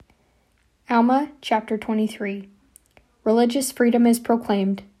Alma, chapter 23. Religious freedom is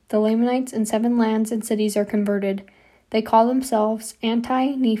proclaimed. The Lamanites in 7 lands and cities are converted. They call themselves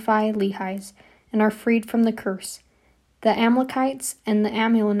Anti-Nephi-Lehies and are freed from the curse. The Amalekites and the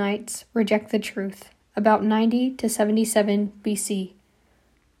Amulonites reject the truth. About 90 to 77 BC.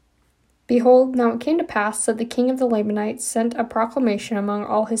 Behold, now it came to pass that the king of the Lamanites sent a proclamation among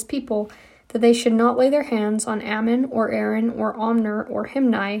all his people that they should not lay their hands on Ammon or Aaron or Omner or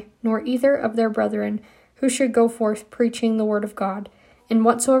Himni, nor either of their brethren, who should go forth preaching the word of God, in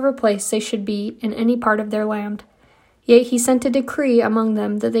whatsoever place they should be in any part of their land. Yea, he sent a decree among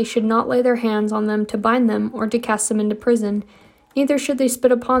them that they should not lay their hands on them to bind them or to cast them into prison, neither should they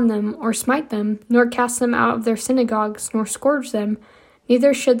spit upon them or smite them, nor cast them out of their synagogues, nor scourge them,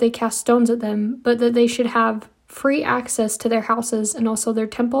 neither should they cast stones at them, but that they should have free access to their houses and also their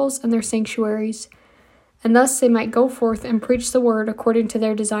temples and their sanctuaries. And thus they might go forth and preach the word according to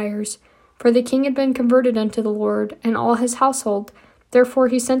their desires. For the king had been converted unto the Lord, and all his household. Therefore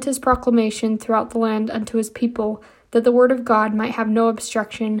he sent his proclamation throughout the land unto his people, that the word of God might have no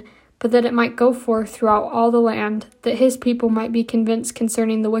obstruction, but that it might go forth throughout all the land, that his people might be convinced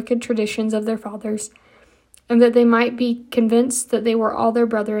concerning the wicked traditions of their fathers, and that they might be convinced that they were all their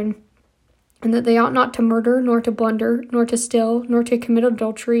brethren, and that they ought not to murder, nor to blunder, nor to steal, nor to commit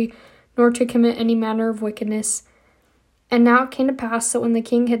adultery, nor to commit any manner of wickedness. And now it came to pass that when the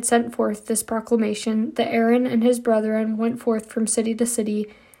king had sent forth this proclamation, that Aaron and his brethren went forth from city to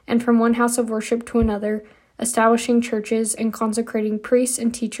city, and from one house of worship to another, establishing churches and consecrating priests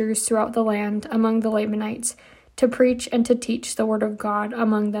and teachers throughout the land among the Lamanites, to preach and to teach the word of God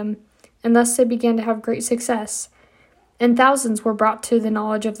among them. And thus they began to have great success. And thousands were brought to the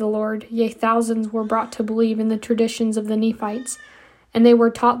knowledge of the Lord, yea, thousands were brought to believe in the traditions of the Nephites, and they were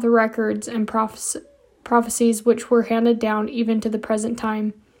taught the records and prophecies which were handed down even to the present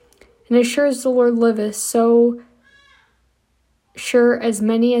time. And as sure as the Lord liveth, so sure as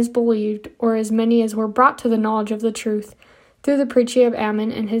many as believed, or as many as were brought to the knowledge of the truth, through the preaching of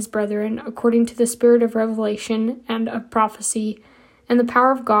Ammon and his brethren, according to the spirit of revelation and of prophecy, and the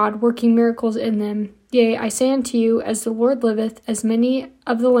power of God working miracles in them. Yea, I say unto you, as the Lord liveth, as many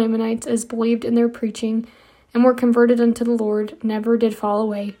of the Lamanites as believed in their preaching, and were converted unto the Lord, never did fall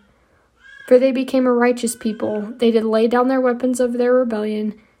away. For they became a righteous people, they did lay down their weapons of their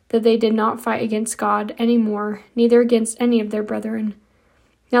rebellion, that they did not fight against God any more, neither against any of their brethren.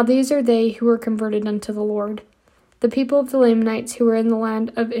 Now these are they who were converted unto the Lord, the people of the Lamanites who were in the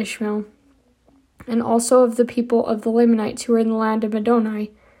land of Ishmael, and also of the people of the Lamanites who were in the land of Madoni,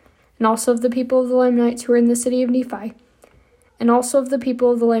 and also of the people of the Lamanites who were in the city of Nephi, and also of the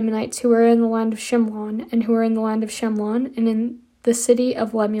people of the Lamanites who were in the land of Shemlon, and who were in the land of Shemlon, and in the city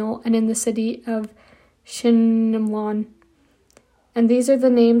of Lemuel, and in the city of Shinemlon. And these are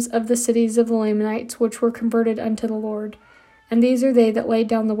the names of the cities of the Lamanites which were converted unto the Lord. And these are they that laid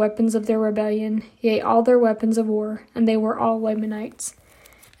down the weapons of their rebellion, yea, all their weapons of war, and they were all Lamanites.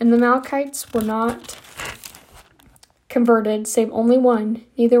 And the Amalekites were not converted, save only one,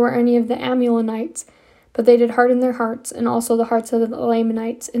 neither were any of the Amulonites, but they did harden their hearts, and also the hearts of the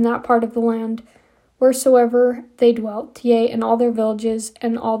Lamanites in that part of the land, wheresoever they dwelt, yea, in all their villages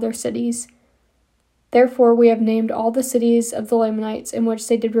and all their cities. Therefore we have named all the cities of the Lamanites in which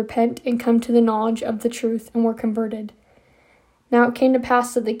they did repent and come to the knowledge of the truth and were converted. Now it came to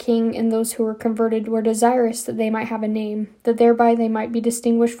pass that the king and those who were converted were desirous that they might have a name, that thereby they might be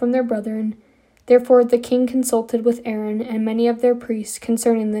distinguished from their brethren. Therefore the king consulted with Aaron and many of their priests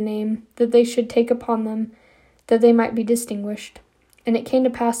concerning the name, that they should take upon them, that they might be distinguished. And it came to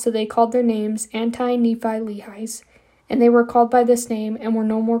pass that they called their names Anti-Nephi-Lehies, and they were called by this name, and were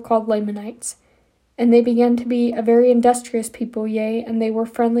no more called Lamanites. And they began to be a very industrious people, yea, and they were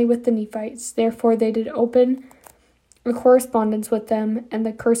friendly with the Nephites. Therefore they did open a correspondence with them, and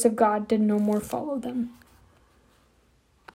the curse of God did no more follow them.